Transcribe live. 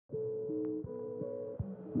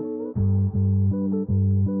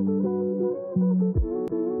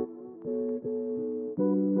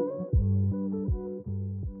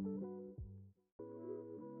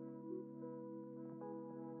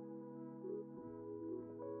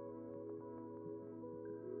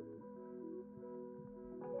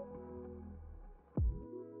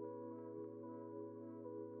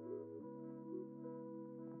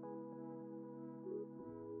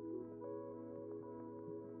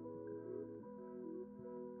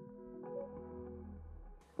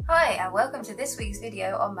Hi and welcome to this week's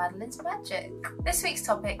video on Madeline's Magic. This week's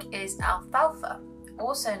topic is alfalfa,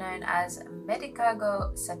 also known as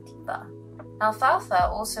Medicago sativa. Alfalfa,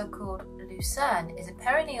 also called lucerne, is a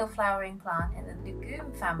perennial flowering plant in the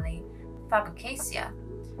legume family Fabaceae,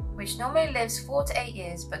 which normally lives 4 to 8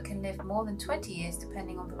 years but can live more than 20 years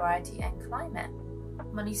depending on variety and climate.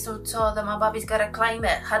 Money so tall that my baby's got a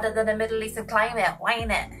climate, hotter than the Middle Eastern climate,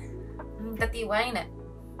 whine it. Dirty whine it.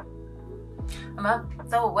 I'm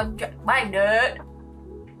so whine it.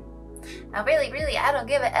 I really, I don't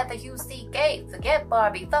give a F-U-C-K. Forget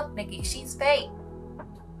Barbie, fuck Nikki, she's fake.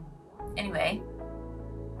 Anyway,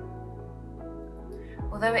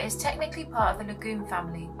 although it is technically part of the legume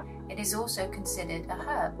family, it is also considered a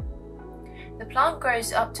herb. The plant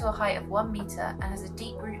grows up to a height of 1 meter and has a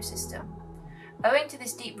deep root system. Owing to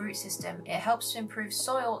this deep root system, it helps to improve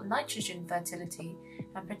soil nitrogen fertility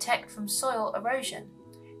and protect from soil erosion.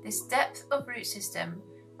 This depth of root system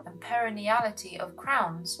and perenniality of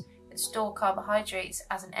crowns that store carbohydrates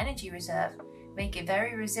as an energy reserve make it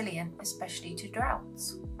very resilient, especially to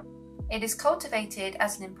droughts. It is cultivated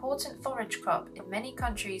as an important forage crop in many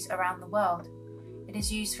countries around the world. It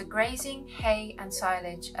is used for grazing, hay and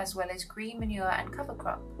silage, as well as green manure and cover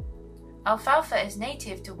crop. Alfalfa is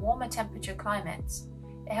native to warmer temperature climates.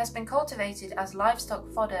 It has been cultivated as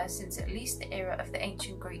livestock fodder since at least the era of the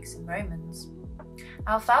ancient Greeks and Romans.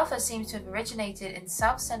 Alfalfa seems to have originated in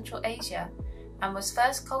South-Central Asia and was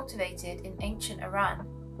first cultivated in ancient Iran.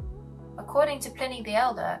 According to Pliny the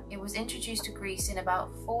Elder, it was introduced to Greece in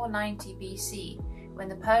about 490 BC when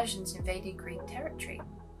the Persians invaded Greek territory.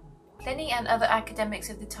 Pliny and other academics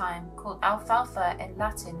of the time called alfalfa in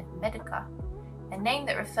Latin medica, a name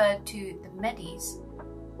that referred to the Medes,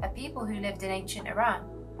 a people who lived in ancient Iran.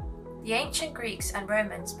 The ancient Greeks and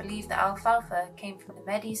Romans believed that alfalfa came from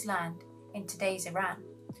the Medes land in today's Iran.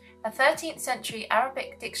 A 13th century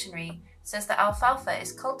Arabic dictionary says that alfalfa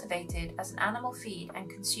is cultivated as an animal feed and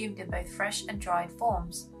consumed in both fresh and dried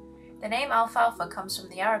forms. The name alfalfa comes from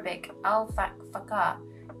the Arabic al-Fakfaka,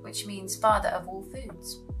 which means father of all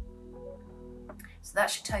foods. So that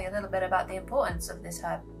should tell you a little bit about the importance of this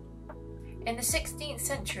herb. In the 16th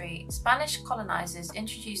century, Spanish colonizers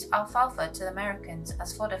introduced alfalfa to the Americans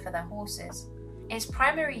as fodder for their horses. Its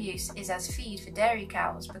primary use is as feed for dairy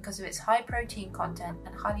cows because of its high protein content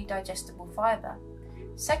and highly digestible fiber.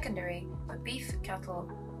 Secondary for beef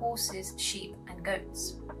cattle, horses, sheep and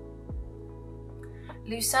goats.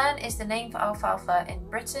 Lucerne is the name for alfalfa in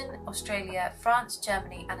Britain, Australia, France,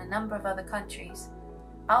 Germany and a number of other countries.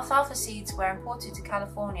 Alfalfa seeds were imported to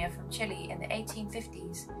California from Chile in the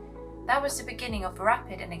 1850s. That was the beginning of a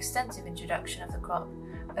rapid and extensive introduction of the crop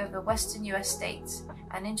over western US states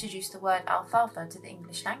and introduced the word alfalfa to the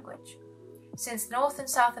English language. Since North and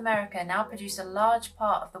South America now produce a large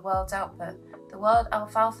part of the world's output, the word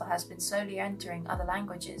alfalfa has been slowly entering other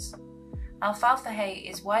languages. Alfalfa hay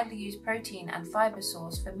is widely used protein and fiber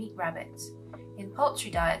source for meat rabbits. In poultry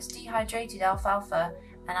diets, dehydrated alfalfa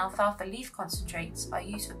and alfalfa leaf concentrates are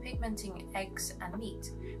used for pigmenting eggs and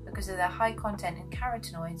meat because of their high content in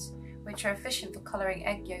carotenoids, which are efficient for colouring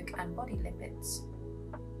egg yolk and body lipids.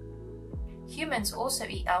 Humans also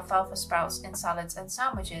eat alfalfa sprouts in salads and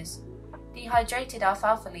sandwiches. Dehydrated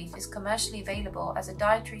alfalfa leaf is commercially available as a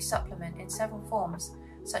dietary supplement in several forms,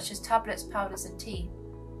 such as tablets, powders and tea.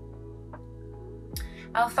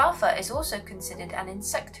 Alfalfa is also considered an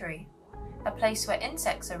insectary, a place where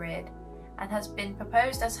insects are reared, and has been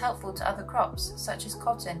proposed as helpful to other crops, such as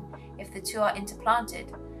cotton, if the two are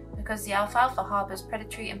interplanted, because the alfalfa harbours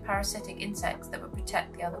predatory and parasitic insects that would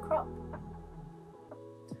protect the other crop.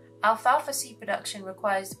 Alfalfa seed production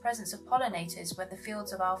requires the presence of pollinators when the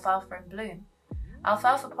fields of alfalfa are in bloom.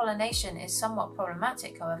 Alfalfa pollination is somewhat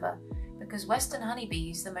problematic, however, because western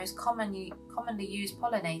honeybees, the most commonly used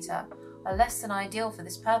pollinator, are less than ideal for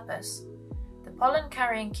this purpose. The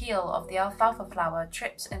pollen-carrying keel of the alfalfa flower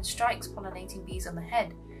trips and strikes pollinating bees on the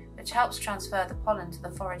head, which helps transfer the pollen to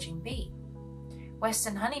the foraging bee.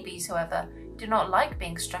 Western honeybees, however, do not like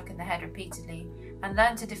being struck in the head repeatedly and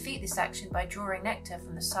learn to defeat this action by drawing nectar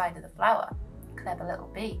from the side of the flower. Clever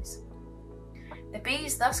little bees. The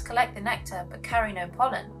bees thus collect the nectar but carry no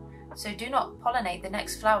pollen, so do not pollinate the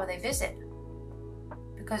next flower they visit.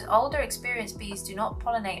 Because older experienced bees do not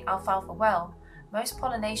pollinate alfalfa well, most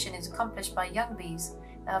pollination is accomplished by young bees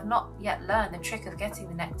that have not yet learned the trick of getting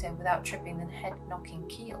the nectar without tripping the head-knocking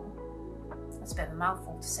keel. That's a bit of a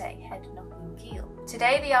mouthful to say, head-knocking keel.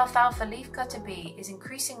 Today, the alfalfa leafcutter bee is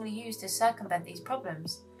increasingly used to circumvent these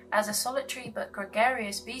problems. As a solitary but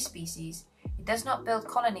gregarious bee species, it does not build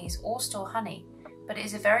colonies or store honey, but it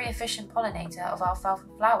is a very efficient pollinator of alfalfa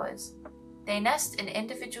flowers. They nest in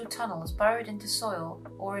individual tunnels burrowed into soil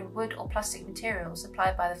or in wood or plastic material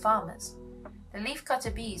supplied by the farmers. The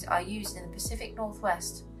leafcutter bees are used in the Pacific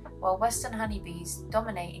Northwest, while western honeybees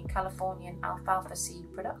dominate in Californian alfalfa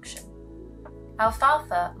seed production.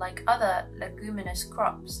 Alfalfa, like other leguminous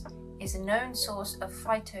crops, is a known source of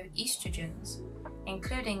phytoestrogens,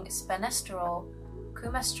 including spinesterol,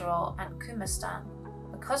 coumestrol, and coumastan.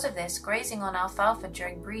 Because of this, grazing on alfalfa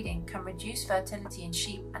during breeding can reduce fertility in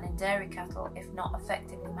sheep and in dairy cattle if not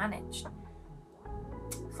effectively managed.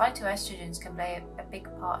 Phytoestrogens can play a big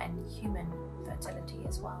part in human fertility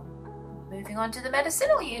as well. Moving on to the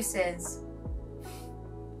medicinal uses.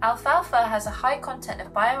 Alfalfa has a high content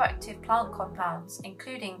of bioactive plant compounds,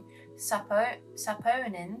 including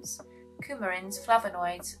saponins, coumarins,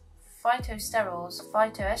 flavonoids, phytosterols,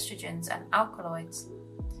 phytoestrogens, and alkaloids.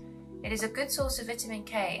 It is a good source of vitamin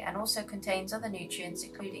K and also contains other nutrients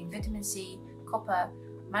including vitamin C, copper,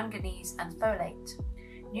 manganese, and folate.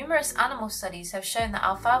 Numerous animal studies have shown that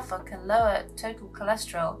alfalfa can lower total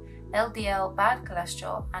cholesterol, LDL bad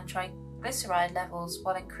cholesterol, and triglyceride levels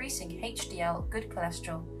while increasing HDL good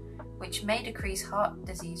cholesterol, which may decrease heart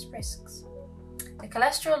disease risks. The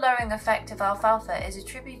cholesterol-lowering effect of alfalfa is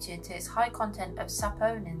attributed to its high content of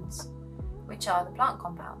saponins, which are the plant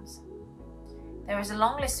compounds. There is a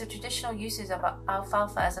long list of traditional uses of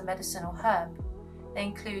alfalfa as a medicinal herb. They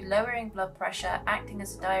include lowering blood pressure, acting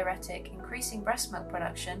as a diuretic, increasing breast milk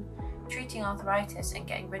production, treating arthritis, and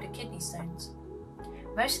getting rid of kidney stones.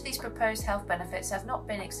 Most of these proposed health benefits have not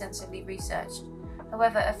been extensively researched.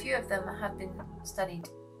 However, a few of them have been studied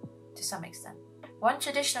to some extent. One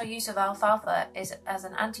traditional use of alfalfa is as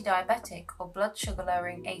an anti-diabetic or blood sugar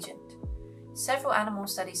lowering agent. Several animal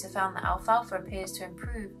studies have found that alfalfa appears to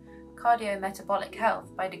improve cardiometabolic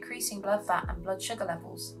health by decreasing blood fat and blood sugar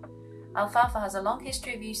levels. Alfalfa has a long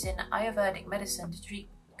history of use in Ayurvedic medicine to treat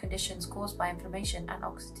conditions caused by inflammation and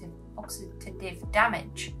oxidative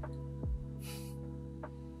damage.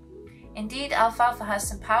 Indeed, alfalfa has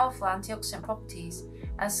some powerful antioxidant properties,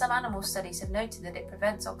 as some animal studies have noted that it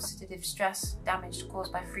prevents oxidative stress damage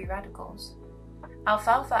caused by free radicals.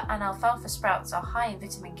 Alfalfa and alfalfa sprouts are high in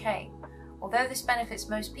vitamin K. Although this benefits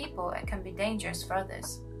most people, it can be dangerous for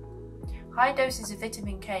others. High doses of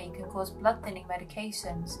vitamin K can cause blood-thinning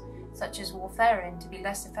medications, such as warfarin, to be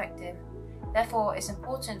less effective. Therefore, it's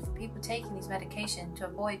important for people taking these medications to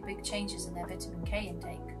avoid big changes in their vitamin K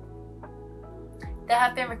intake. There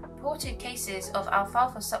have been reported cases of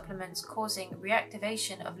alfalfa supplements causing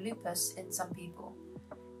reactivation of lupus in some people.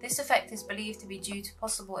 This effect is believed to be due to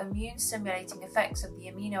possible immune-stimulating effects of the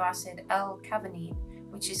amino acid L-cavenin,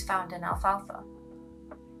 which is found in alfalfa.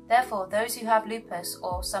 Therefore, those who have lupus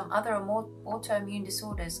or some other autoimmune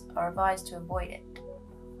disorders are advised to avoid it.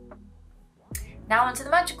 Now onto the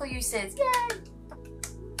magical uses. Yay!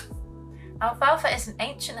 Alfalfa is an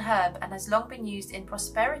ancient herb and has long been used in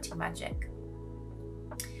prosperity magic.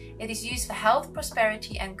 It is used for health,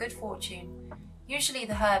 prosperity, and good fortune. Usually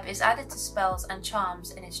the herb is added to spells and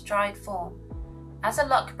charms in its dried form. As a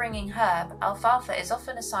luck-bringing herb, alfalfa is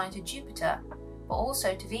often assigned to Jupiter, but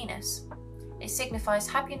also to Venus. It signifies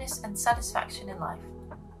happiness and satisfaction in life.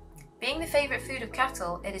 Being the favourite food of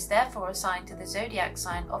cattle, it is therefore assigned to the zodiac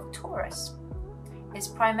sign of Taurus. It is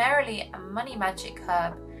primarily a money magic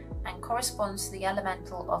herb and corresponds to the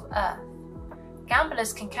elemental of earth.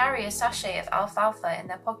 Gamblers can carry a sachet of alfalfa in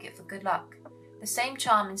their pocket for good luck. The same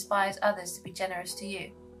charm inspires others to be generous to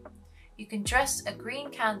you. You can dress a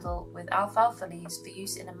green candle with alfalfa leaves for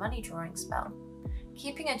use in a money drawing spell.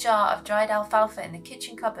 Keeping a jar of dried alfalfa in the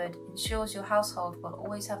kitchen cupboard ensures your household will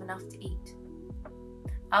always have enough to eat.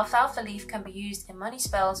 Alfalfa leaf can be used in money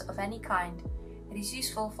spells of any kind. It is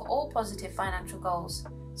useful for all positive financial goals,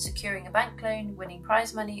 securing a bank loan, winning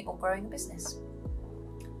prize money, or growing a business.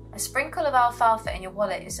 A sprinkle of alfalfa in your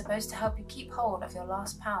wallet is supposed to help you keep hold of your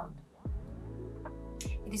last pound.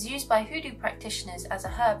 It is used by hoodoo practitioners as a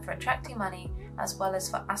herb for attracting money as well as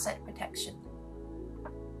for asset protection.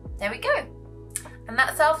 There we go. And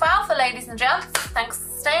that's alfalfa, ladies and gents. Thanks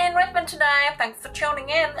for staying with me today. Thanks for tuning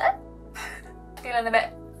in. Feeling a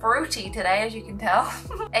bit fruity today, as you can tell.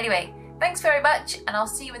 Anyway, thanks very much, and I'll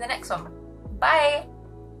see you in the next one. Bye!